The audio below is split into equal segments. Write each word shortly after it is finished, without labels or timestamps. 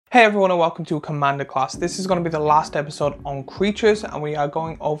Hey everyone and welcome to Commander Class. This is going to be the last episode on creatures and we are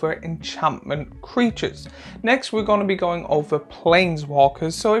going over enchantment creatures. Next we're going to be going over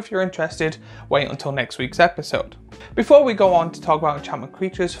planeswalkers, so if you're interested, wait until next week's episode. Before we go on to talk about enchantment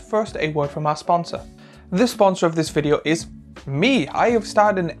creatures, first a word from our sponsor. The sponsor of this video is me. I have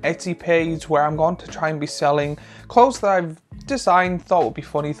started an Etsy page where I'm going to try and be selling clothes that I've designed, thought would be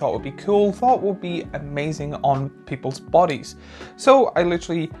funny, thought would be cool, thought would be amazing on people's bodies. So I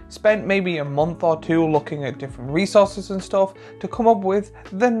literally spent maybe a month or two looking at different resources and stuff to come up with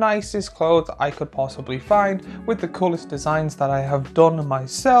the nicest clothes I could possibly find, with the coolest designs that I have done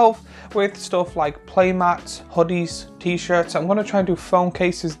myself, with stuff like playmats, hoodies, t-shirts. I'm going to try and do phone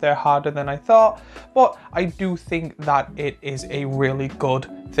cases. They're harder than I thought, but I do think that it is a really good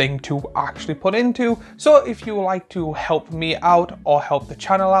thing to actually put into. So if you would like to help me out or help the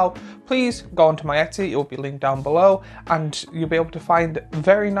channel out, please go onto my Etsy. It will be linked down below and you'll be able to find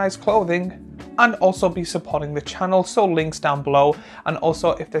very nice clothing and also be supporting the channel. So links down below, and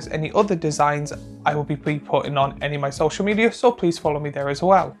also if there's any other designs I will be putting on any of my social media, so please follow me there as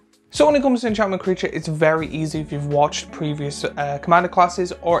well. So when it comes to enchantment creature, it's very easy if you've watched previous Commander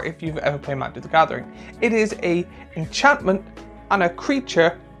classes or if you've ever played Magic the Gathering. It is a enchantment and a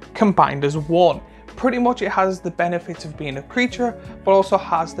creature combined as one. Pretty much it has the benefits of being a creature, but also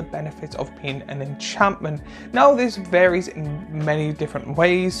has the benefits of being an enchantment. Now this varies in many different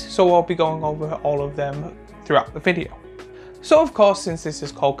ways, so I'll be going over all of them throughout the video. So of course, since this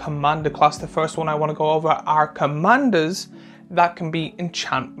is called Commander Class, the first one I want to go over are commanders that can be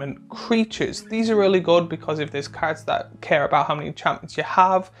enchantment creatures. These are really good because if there's cards that care about how many enchantments you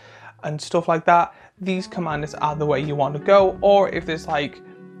have and stuff like that, these commanders are the way you want to go. Or if there's like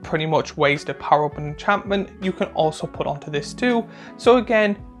pretty much ways to power up an enchantment, you can also put onto this too. So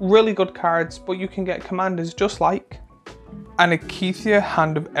again, really good cards, but you can get commanders just like Anakeithia,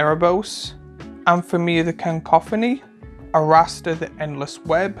 Hand of Erebos, Amphimia the Cacophony, Arasta the Endless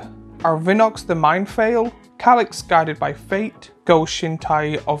Web, Arvinox the Mindfail, Calyx Guided by Fate, Go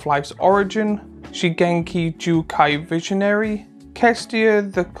Shintai of Life's Origin, Shigenki Jukai Visionary,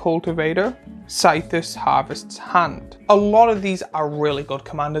 Kestia the Cultivator, Scythus Harvest's Hand. A lot of these are really good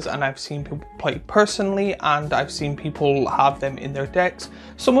commanders and I've seen people play personally and I've seen people have them in their decks.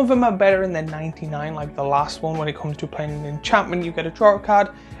 Some of them are better in the 99, like the last one. When it comes to playing an enchantment, you get a draw card.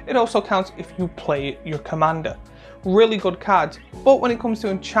 It also counts if you play your commander. Really good cards, but when it comes to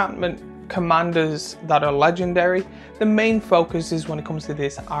enchantment commanders that are legendary, the main focus is when it comes to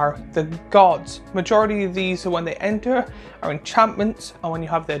this are the gods. Majority of these, when they enter, are enchantments, and when you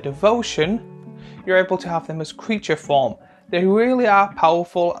have their devotion, you're able to have them as creature form. They really are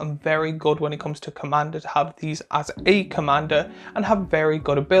powerful and very good when it comes to commander to have these as a commander and have very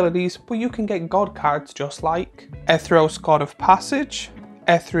good abilities, but you can get god cards just like Ethros, God of Passage,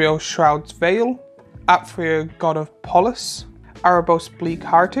 Ethrio, Shroud's Veil, Apphria, God of Polis, Erebos,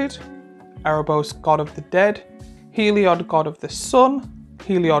 Bleak-Hearted, Erebos, God of the Dead, Heliod, God of the Sun,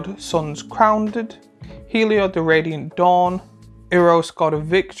 Heliod, Sun's Crowned, Heliod, the Radiant Dawn, Eros, God of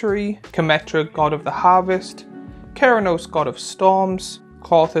Victory, Kemetra, God of the Harvest, Keranos, God of Storms,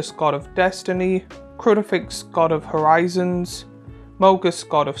 Clothis, God of Destiny, Crucifix, God of Horizons, Mogus,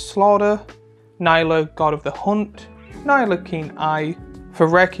 God of Slaughter, Nyla, God of the Hunt, Nyla, Keen Eye,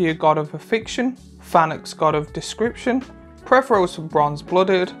 Phyrexia, God of Affliction, Phanax, God of Description, Prepharos, Bronze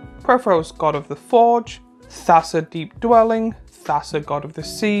Blooded, Prepharos, God of the Forge, Thassa, Deep Dwelling, Thassa, God of the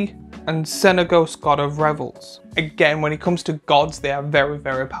Sea, and Xenagos, God of Revels. Again, when it comes to gods, they are very,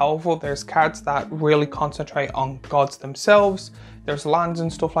 very powerful. There's cards that really concentrate on gods themselves. There's lands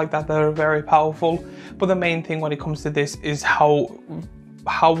and stuff like that that are very powerful. But the main thing when it comes to this is how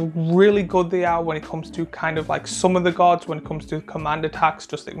really good they are when it comes to kind of like some of the gods. When it comes to command attacks,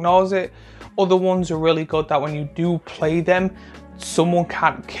 just ignores it. Other ones are really good that when you do play them, someone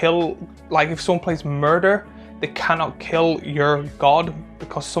can't kill, like if someone plays murder, they cannot kill your god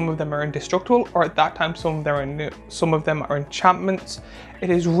because some of them are indestructible, or at that time some of them are enchantments.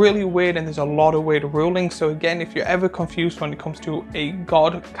 It is really weird and there's a lot of weird rulings. So again, if you're ever confused when it comes to a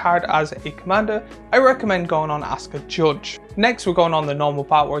god card as a commander, I recommend going on Ask a Judge. Next we're going on the normal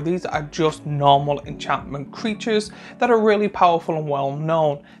part, where these are just normal enchantment creatures that are really powerful and well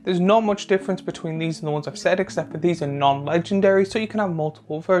known. There's not much difference between these and the ones I've said, except for these are non-legendary, so you can have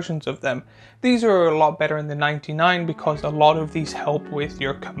multiple versions of them. These are a lot better in the 99 because a lot of these help with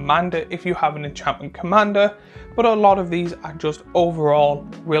your commander if you have an enchantment commander, but a lot of these are just overall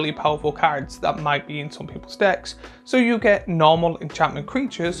really powerful cards that might be in some people's decks. So you get normal enchantment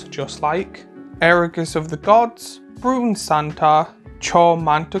creatures just like Aerogus of the Gods, Brune Santar, Chor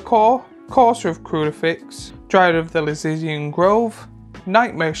Manticore, Courser of Crucifix, Dryad of the Lysian Grove,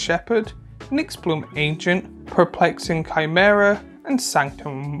 Nightmare Shepherd, Nyxbloom Ancient, Perplexing Chimera, and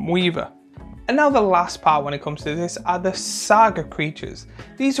Sanctum Weaver. And now the last part when it comes to this are the Saga creatures.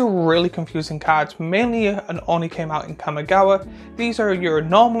 These are really confusing cards, mainly and only came out in Kamigawa. These are your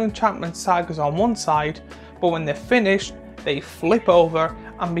normal enchantment sagas on one side, but when they're finished, they flip over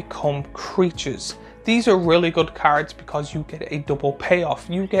and become creatures. These are really good cards because you get a double payoff.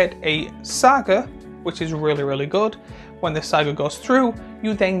 You get a saga, which is really good. When the saga goes through,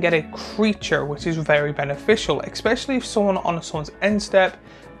 you then get a creature, which is very beneficial, especially if someone on someone's end step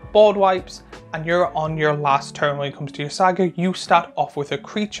board wipes and you're on your last turn when it comes to your saga, you start off with a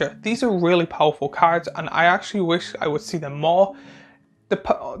creature. These are really powerful cards and I actually wish I would see them more.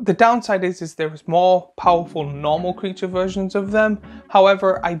 The downside is there's more powerful normal creature versions of them.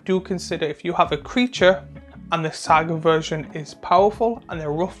 However, I do consider if you have a creature and the saga version is powerful and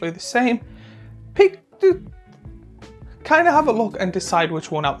they're roughly the same, kind of have a look and decide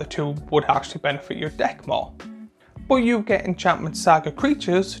which one out of the two would actually benefit your deck more. But you get Enchantment Saga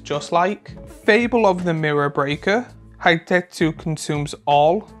creatures just like Fable of the Mirror Breaker, Haitetsu Consumes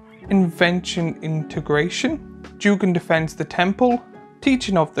All, Invention Integration, Jugen Defends the Temple,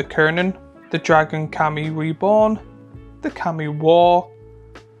 Teaching of the Kernan, the Dragon Kami Reborn, the Kami War,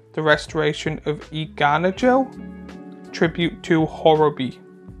 the Restoration of Iganajo, Tribute to Horobi.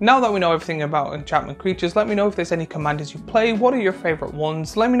 Now that we know everything about enchantment creatures, let me know if there's any commanders you play, what are your favourite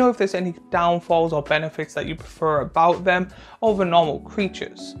ones, let me know if there's any downfalls or benefits that you prefer about them over normal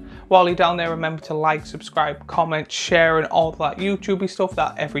creatures. While you're down there, remember to like, subscribe, comment, share and all that YouTubey stuff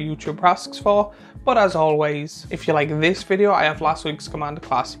that every YouTuber asks for. But as always, if you like this video, I have last week's commander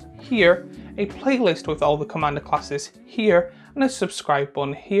class here, a playlist with all the commander classes here, and a subscribe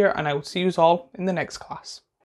button here, and I will see you all in the next class.